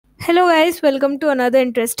Hello guys, welcome to another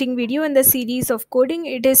interesting video in the series of coding.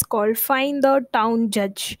 It is called Find the Town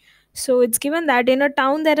Judge. So it's given that in a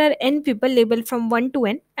town there are n people labeled from 1 to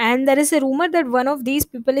n, and there is a rumor that one of these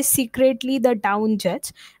people is secretly the town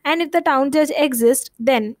judge. And if the town judge exists,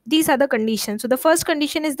 then these are the conditions. So the first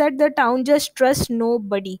condition is that the town judge trusts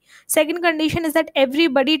nobody. Second condition is that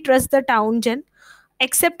everybody trusts the town judge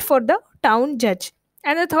except for the town judge.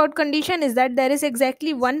 And the third condition is that there is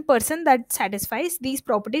exactly one person that satisfies these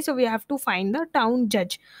properties. So we have to find the town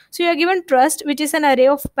judge. So you are given trust, which is an array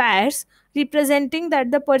of pairs representing that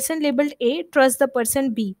the person labeled A trusts the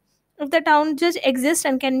person B. If the town judge exists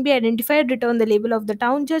and can be identified, return the label of the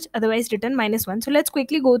town judge, otherwise return -1. So let's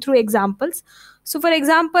quickly go through examples. So for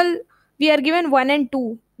example, we are given 1 and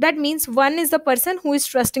 2. That means 1 is the person who is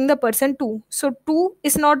trusting the person 2. So 2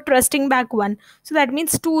 is not trusting back 1. So that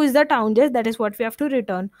means 2 is the town judge. That is what we have to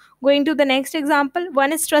return. Going to the next example,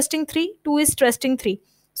 1 is trusting 3, 2 is trusting 3.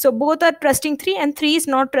 So both are trusting 3 and 3 is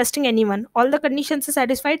not trusting anyone. All the conditions are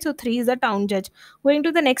satisfied, so 3 is the town judge. Going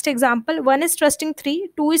to the next example, 1 is trusting 3,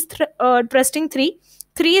 2 is trusting 3,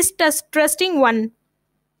 3 is trusting 1.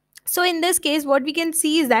 So in this case, what we can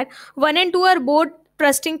see is that 1 and 2 are both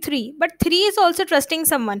trusting 3, but 3 is also trusting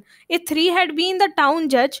someone. If 3 had been the town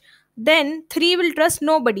judge, then 3 will trust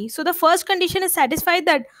nobody. So the first condition is satisfied,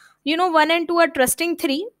 that 1 and 2 are trusting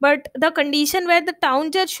 3, but the condition where the town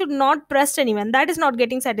judge should not trust anyone, that is not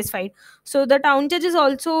getting satisfied. So the town judge is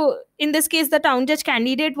also, in this case, the town judge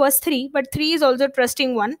candidate was 3, but 3 is also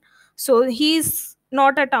trusting 1. So he is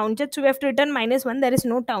not a town judge, so we have to return -1. There is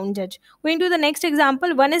no town judge. Going to the next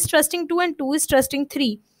example, 1 is trusting 2 and 2 is trusting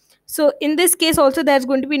 3. So in this case also there's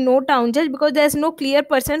going to be no town judge because there's no clear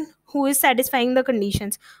person who is satisfying the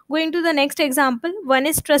conditions. Going to the next example, 1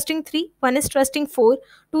 is trusting 3, 1 is trusting 4,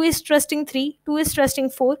 2 is trusting 3, 2 is trusting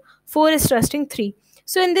 4, 4 is trusting 3.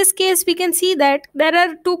 So in this case we can see that there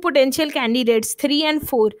are two potential candidates, 3 and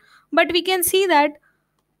 4. But we can see that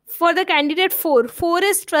for the candidate 4, 4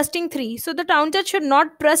 is trusting 3. So the town judge should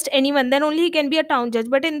not trust anyone, then only he can be a town judge.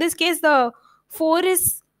 But in this case, the 4 is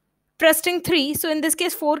trusting 3. So in this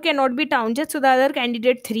case, 4 cannot be town judge. So the other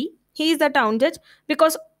candidate 3, he is the town judge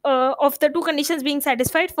because of the two conditions being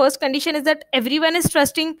satisfied. First condition is that everyone is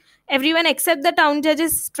trusting, everyone except the town judge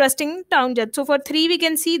is trusting town judge. So for 3, we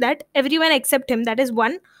can see that everyone except him, that is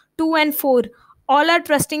 1, 2, and 4, all are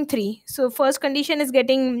trusting 3. So first condition is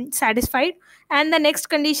getting satisfied, and the next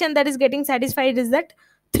condition that is getting satisfied is that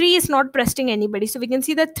 3 is not trusting anybody. So we can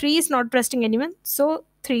see that 3 is not trusting anyone, so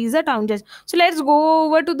 3 is a town judge. So let's go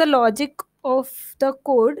over to the logic of the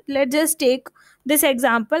code. Let's just take this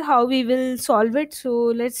example, how we will solve it. So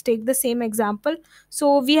let's take the same example.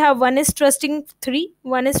 So we have 1 is trusting 3,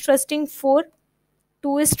 1 is trusting 4,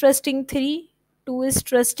 2 is trusting 3, 2 is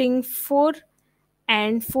trusting 4,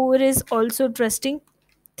 and 4 is also trusting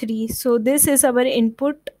 3. So this is our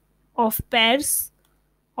input of pairs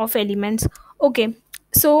of elements. Okay,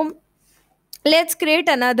 so let's create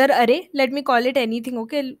another array. Let me call it anything.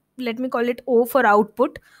 Okay, let me call it O for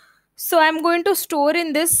output. So I'm going to store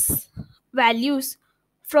in this values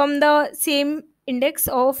from the same index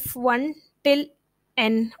of 1 till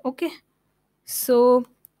n. Okay, so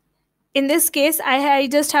in this case I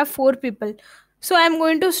just have 4 people, so I'm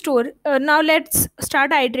going to store. Now let's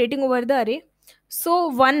start iterating over the array. So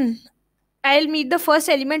 1, I'll meet the first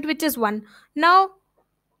element, which is 1. Now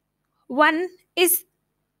 1 is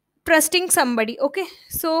trusting somebody. Okay,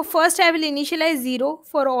 so first I will initialize 0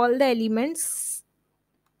 for all the elements.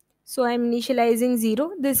 So I'm initializing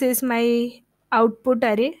 0. This is my output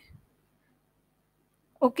array.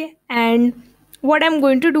 Okay, and what I'm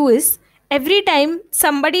going to do is, every time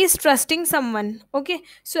somebody is trusting someone, okay,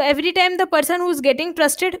 so every time the person who's getting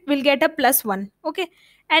trusted will get a +1. Okay,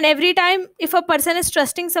 and every time if a person is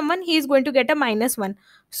trusting someone, he is going to get a -1.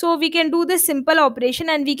 So we can do this simple operation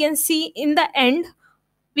and we can see in the end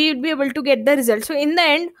we will be able to get the result. So in the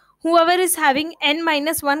end, whoever is having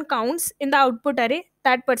n-1 counts in the output array,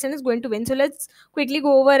 that person is going to win. So let's quickly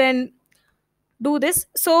go over and do this.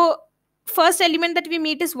 So first element that we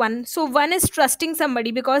meet is 1. So 1 is trusting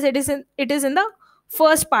somebody because it is in the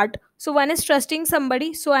first part. So 1 is trusting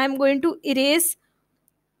somebody, so I am going to erase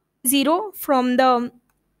 0 from the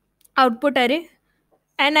output array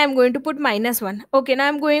and I'm going to put -1. Okay, now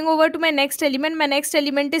I'm going over to my next element. My next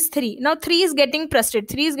element is 3. Now 3 is getting trusted.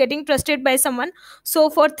 3 is getting trusted by someone. So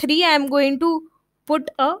for 3, I am going to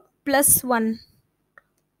put a +1.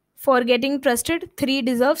 For getting trusted, 3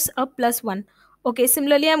 deserves a +1. Okay,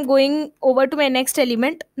 similarly, I'm going over to my next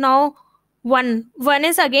element. Now 1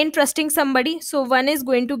 is again trusting somebody. So 1 is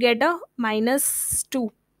going to get a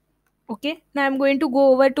 -2. Okay, now I'm going to go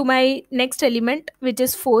over to my next element, which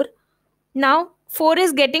is 4. Now 4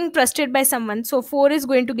 is getting trusted by someone, so 4 is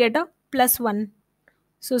going to get a plus 1.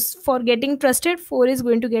 So for getting trusted, 4 is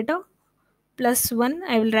going to get a plus 1.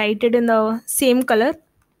 I will write it in the same color,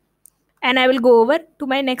 and I will go over to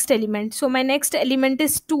my next element. So my next element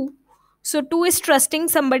is 2. So 2 is trusting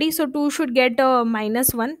somebody, so 2 should get a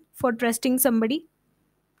minus 1 for trusting somebody.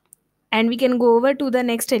 And we can go over to the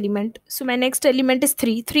next element. So my next element is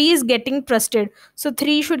 3. 3 is getting trusted, so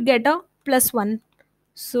 3 should get a plus 1.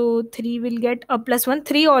 So 3 will get a plus 1.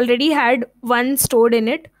 3 already had 1 stored in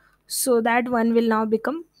it, so that 1 will now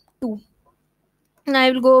become 2. Now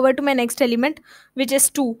I will go over to my next element, which is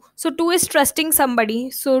 2. So 2 is trusting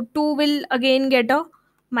somebody, so 2 will again get a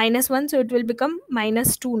minus 1, so it will become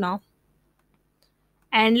minus 2 now.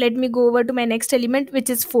 And let me go over to my next element, which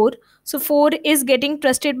is 4. So 4 is getting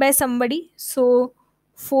trusted by somebody, so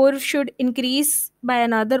 4 should increase by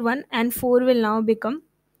another 1, and 4 will now become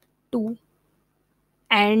 2.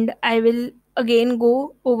 And I will again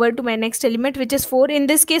go over to my next element, which is 4. In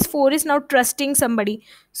this case, 4 is now trusting somebody,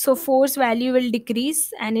 so 4's value will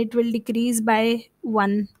decrease, and it will decrease by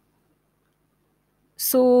 1.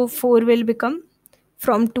 So 4 will become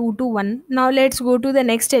from 2 to 1. Now let's go to the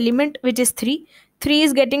next element, which is 3. 3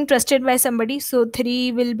 is getting trusted by somebody, so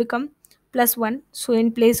 3 will become plus 1. So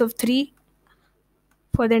in place of 3,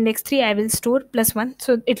 for the index 3, I will store plus 1,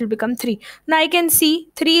 so it will become 3. Now I can see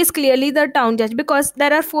 3 is clearly the town judge, because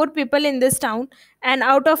there are 4 people in this town, and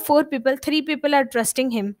out of 4 people, 3 people are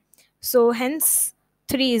trusting him, so hence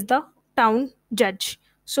 3 is the town judge.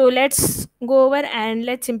 So let's go over and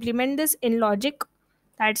let's implement this in logic.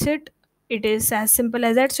 That's it. It is as simple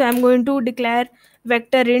as that. So I'm going to declare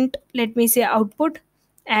vector int, let me say output,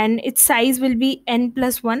 and its size will be n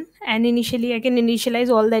plus 1, and initially I can initialize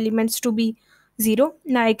all the elements to be 0.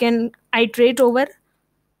 Now I can iterate over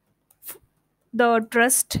the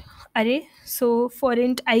trust array. So for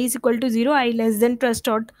int I is equal to 0, I less than trust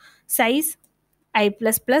dot size I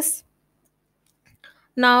plus plus.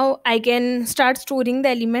 Now I can start storing the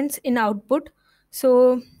elements in output.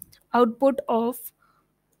 So output of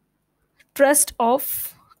trust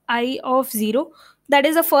of I of 0, that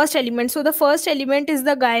is the first element. So the first element is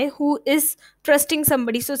the guy who is trusting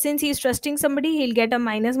somebody, so since he is trusting somebody, he'll get a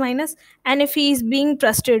minus minus. And if he is being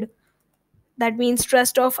trusted, that means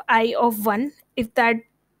trust of I of 1, if that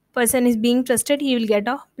person is being trusted, he will get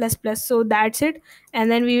a plus plus. So that's it. And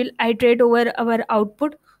then we will iterate over our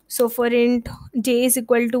output. So for int j is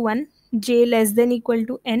equal to 1, j less than equal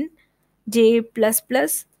to n, j plus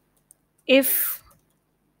plus, if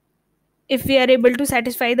we are able to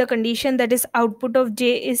satisfy the condition, that is output of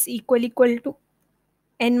j is equal to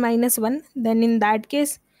n minus 1, then in that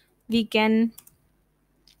case we can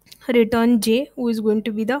return j, who is going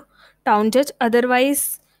to be the town judge.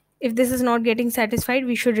 Otherwise, if this is not getting satisfied,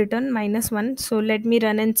 we should return minus 1. So let me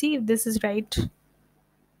run and see if this is right.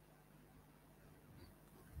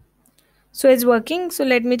 So it's working. So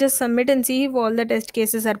let me just submit and see if all the test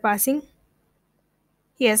cases are passing.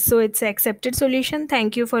 Yes, so it's accepted solution.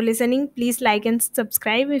 Thank you for listening. Please like and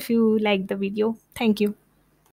subscribe if you like the video. Thank you.